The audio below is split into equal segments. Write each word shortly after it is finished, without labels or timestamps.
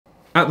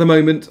At the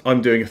moment,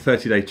 I'm doing a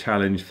 30-day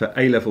challenge for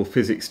A-level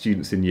physics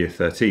students in year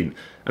 13.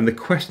 And the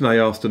question I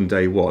asked on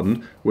day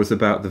one was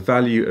about the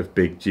value of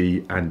big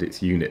G and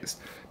its units.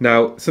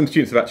 Now, some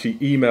students have actually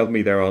emailed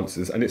me their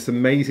answers, and it's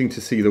amazing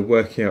to see the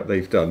working out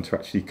they've done to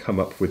actually come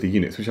up with the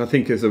units, which I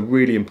think is a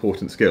really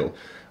important skill.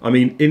 I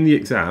mean, in the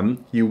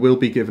exam, you will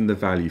be given the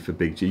value for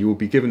big G, you will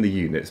be given the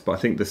units, but I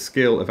think the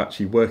skill of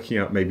actually working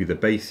out maybe the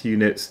base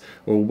units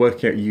or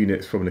working out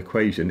units from an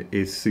equation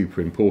is super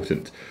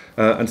important.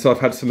 And so I've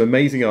had some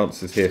amazing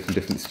answers here from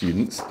different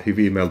students who've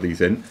emailed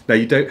these in. Now,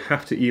 you don't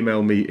have to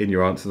email me in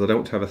your answers. I don't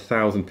want to have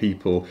 1,000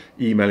 people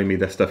emailing me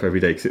their stuff every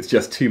day because it's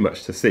just too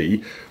much to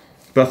see.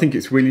 But I think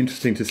it's really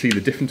interesting to see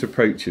the different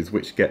approaches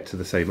which get to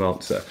the same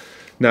answer.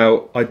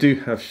 Now, I do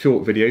have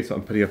short videos that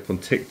I'm putting up on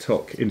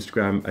TikTok,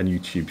 Instagram and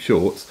YouTube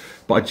Shorts,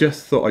 but I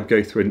just thought I'd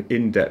go through an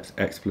in-depth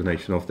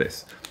explanation of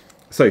this.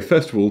 So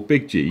first of all,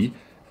 big G,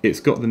 it's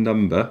got the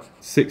number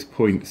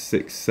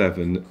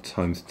 6.67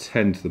 times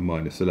 10 to the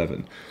minus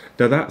 11.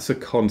 Now that's a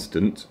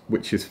constant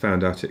which is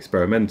found out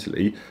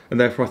experimentally, and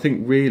therefore I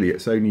think really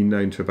it's only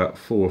known to about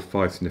 4 or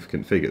 5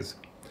 significant figures.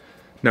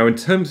 Now in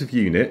terms of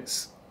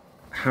units,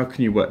 how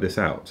can you work this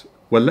out?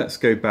 Well, let's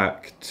go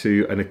back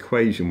to an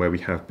equation where we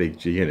have big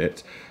G in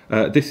it.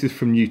 This is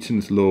from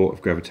Newton's law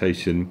of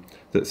gravitation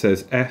that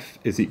says F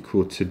is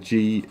equal to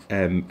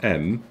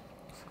gmm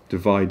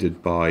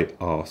divided by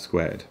r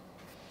squared.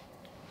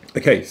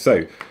 Okay,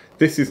 so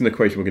this is an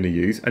equation we're going to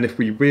use, and if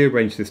we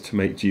rearrange this to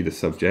make G the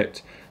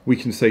subject, we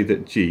can say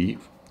that G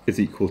is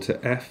equal to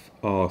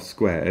fr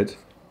squared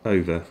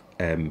over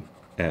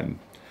mm.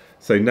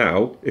 So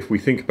now, if we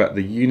think about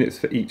the units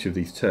for each of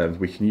these terms,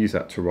 we can use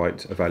that to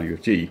write a value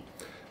of G.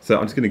 So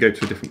I'm just going to go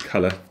to a different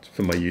colour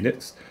for my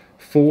units.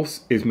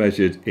 Force is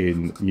measured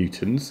in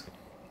newtons.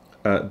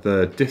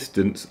 The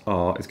distance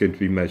r is going to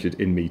be measured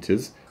in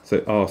metres.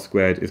 So r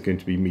squared is going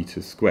to be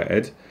metres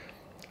squared.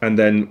 And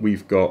then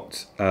we've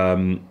got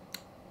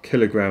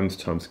kilograms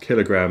times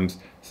kilograms.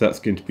 So that's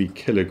going to be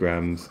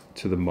kilograms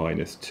to the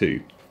minus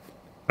 2.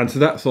 And so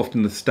that's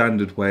often the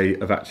standard way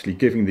of actually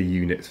giving the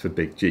units for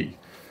big G.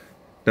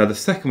 Now the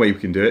second way we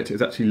can do it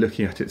is actually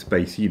looking at its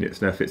base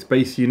units. Now if it's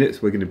base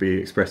units, we're going to be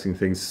expressing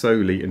things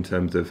solely in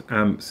terms of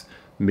amps,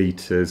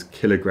 meters,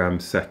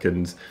 kilograms,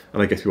 seconds,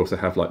 and I guess we also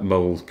have like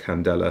moles,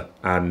 candela,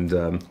 and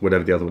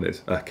whatever the other one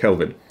is,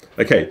 Kelvin.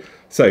 Okay,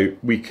 so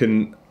we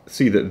can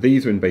see that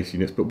these are in base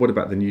units, but what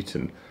about the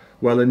Newton?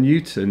 Well, a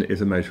Newton is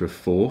a measure of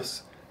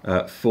force.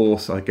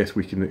 Force, I guess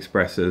we can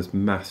express as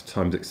mass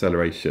times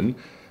acceleration.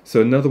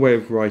 So another way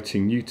of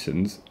writing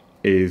newtons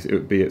is it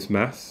would be its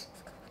mass,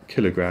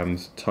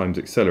 kilograms times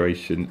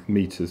acceleration,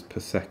 meters per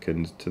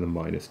second to the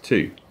minus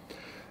 2.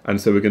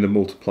 And so we're going to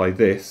multiply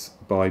this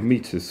by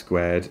meters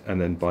squared and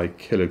then by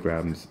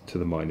kilograms to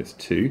the minus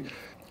 2.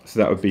 So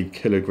that would be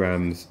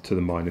kilograms to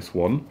the minus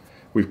 1.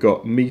 We've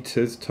got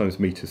meters times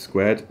meters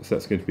squared, so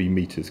that's going to be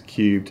meters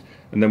cubed,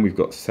 and then we've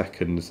got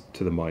seconds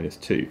to the minus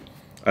 2.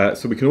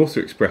 So we can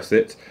also express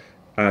it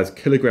as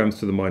kilograms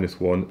to the minus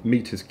 1,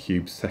 meters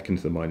cubed,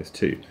 seconds to the minus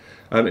 2.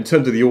 In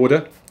terms of the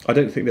order, I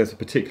don't think there's a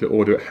particular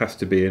order it has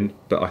to be in,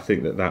 but I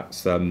think that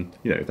that's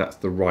that's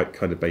the right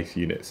kind of base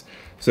units.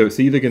 So it's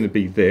either going to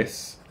be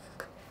this,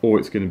 or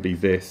it's going to be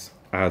this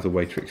as a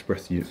way to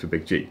express the units for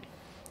big G.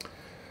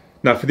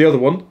 Now for the other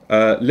one,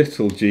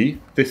 little g,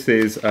 this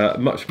is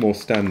much more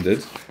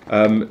standard.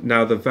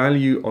 Now the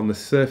value on the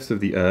surface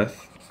of the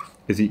Earth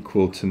is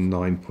equal to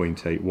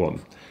 9.81.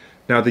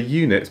 Now the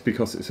units,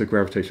 because it's a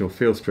gravitational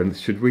field strength,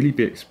 should really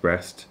be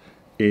expressed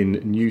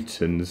in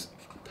newtons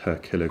per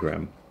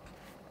kilogram.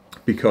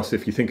 Because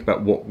if you think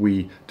about what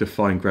we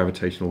define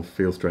gravitational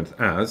field strength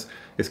as,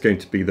 it's going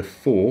to be the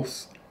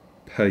force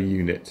per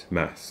unit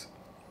mass.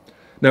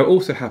 Now it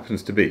also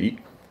happens to be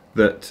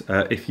that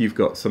if you've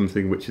got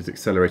something which is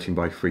accelerating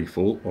by free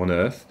fall on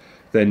Earth,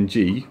 then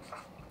G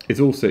is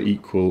also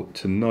equal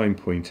to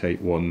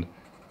 9.81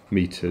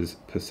 meters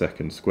per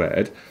second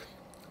squared.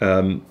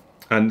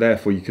 And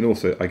therefore you can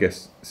also, I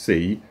guess,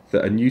 see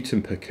that a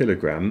Newton per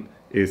kilogram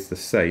is the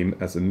same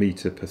as a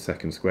meter per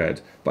second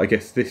squared. But I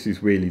guess this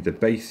is really the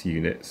base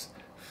units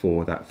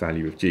for that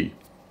value of G.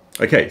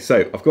 Okay,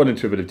 so I've gone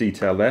into a bit of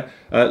detail there.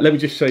 Let me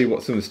just show you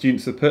what some of the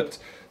students have put.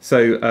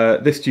 So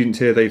this student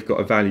here, they've got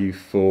a value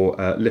for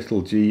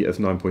little g as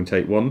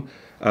 9.81.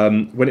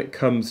 When it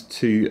comes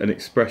to an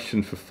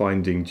expression for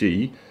finding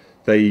G,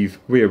 they've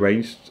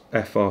rearranged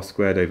fr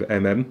squared over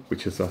mm,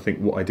 which is I think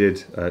what I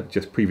did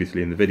just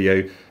previously in the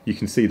video. You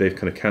can see they've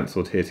kind of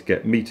cancelled here to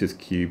get meters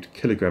cubed,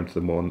 kilogram to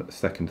the 1,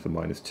 second to the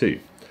minus 2.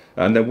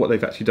 And then what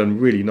they've actually done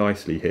really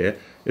nicely here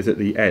is at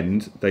the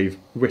end, they've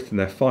written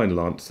their final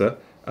answer,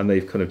 and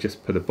they've kind of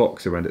just put a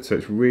box around it, so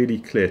it's really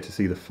clear to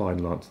see the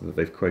final answer that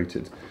they've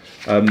quoted.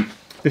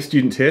 This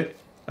student here,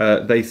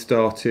 they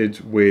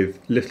started with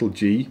little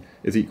g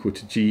is equal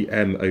to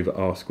gm over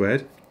r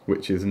squared,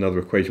 which is another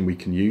equation we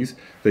can use.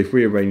 They've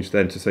rearranged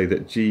then to say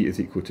that g is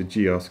equal to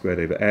gr squared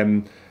over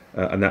m,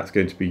 and that's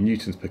going to be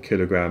newtons per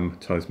kilogram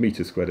times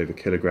meters squared over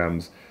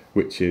kilograms,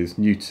 which is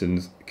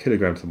newtons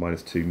kilogram to the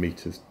minus 2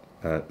 meters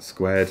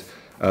squared.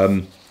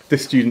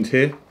 This student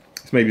here,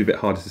 It's maybe a bit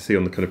harder to see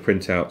on the kind of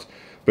printout,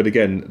 but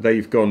again,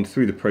 they've gone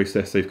through the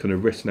process, they've kind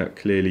of written out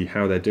clearly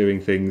how they're doing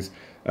things,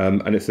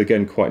 and it's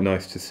again quite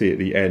nice to see at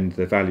the end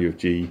the value of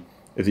G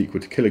is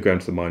equal to kilogram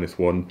to the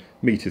 -1,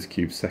 meters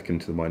cubed second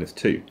to the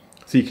 -2.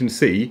 So you can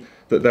see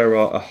that there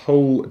are a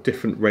whole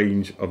different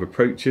range of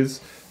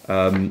approaches,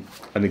 and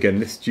again,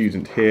 this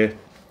student here,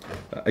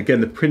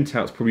 again, the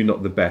printout's probably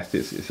not the best.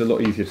 It's a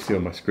lot easier to see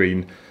on my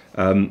screen.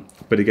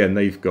 But again,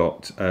 they've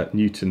got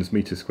newtons,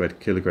 meters squared,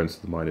 kilograms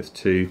to the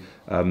 -2,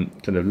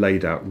 kind of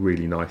laid out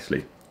really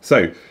nicely.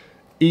 So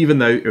even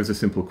though it was a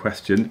simple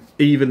question,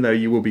 even though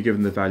you will be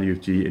given the value of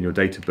G in your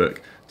data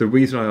book, the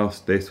reason I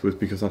asked this was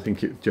because I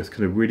think it just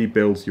kind of really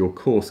builds your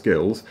core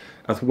skills,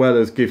 as well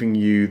as giving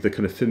you the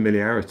kind of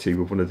familiarity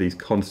with one of these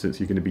constants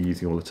you're going to be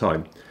using all the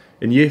time.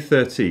 In year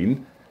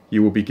 13,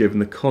 you will be given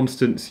the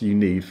constants you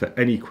need for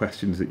any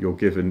questions that you're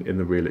given in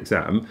the real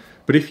exam.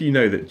 But if you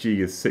know that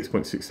G is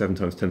 6.67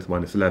 times 10 to the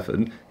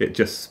 -11, it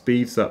just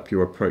speeds up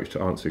your approach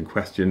to answering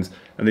questions,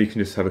 and then you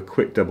can just have a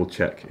quick double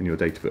check in your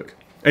data book.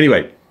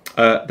 Anyway,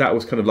 that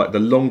was kind of like the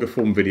longer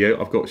form video.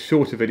 I've got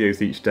shorter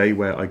videos each day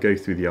where I go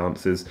through the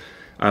answers.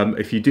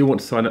 If you do want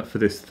to sign up for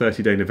this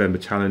 30-day November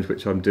challenge,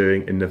 which I'm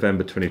doing in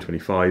November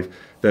 2025,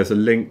 there's a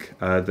link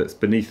that's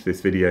beneath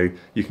this video.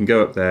 You can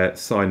go up there,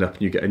 sign up,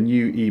 and you get a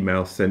new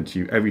email sent to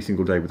you every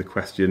single day with a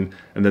question,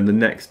 and then the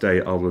next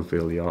day I'll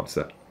reveal the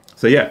answer.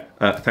 So yeah,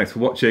 thanks for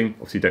watching.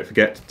 Obviously don't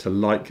forget to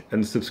like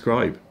and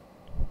subscribe.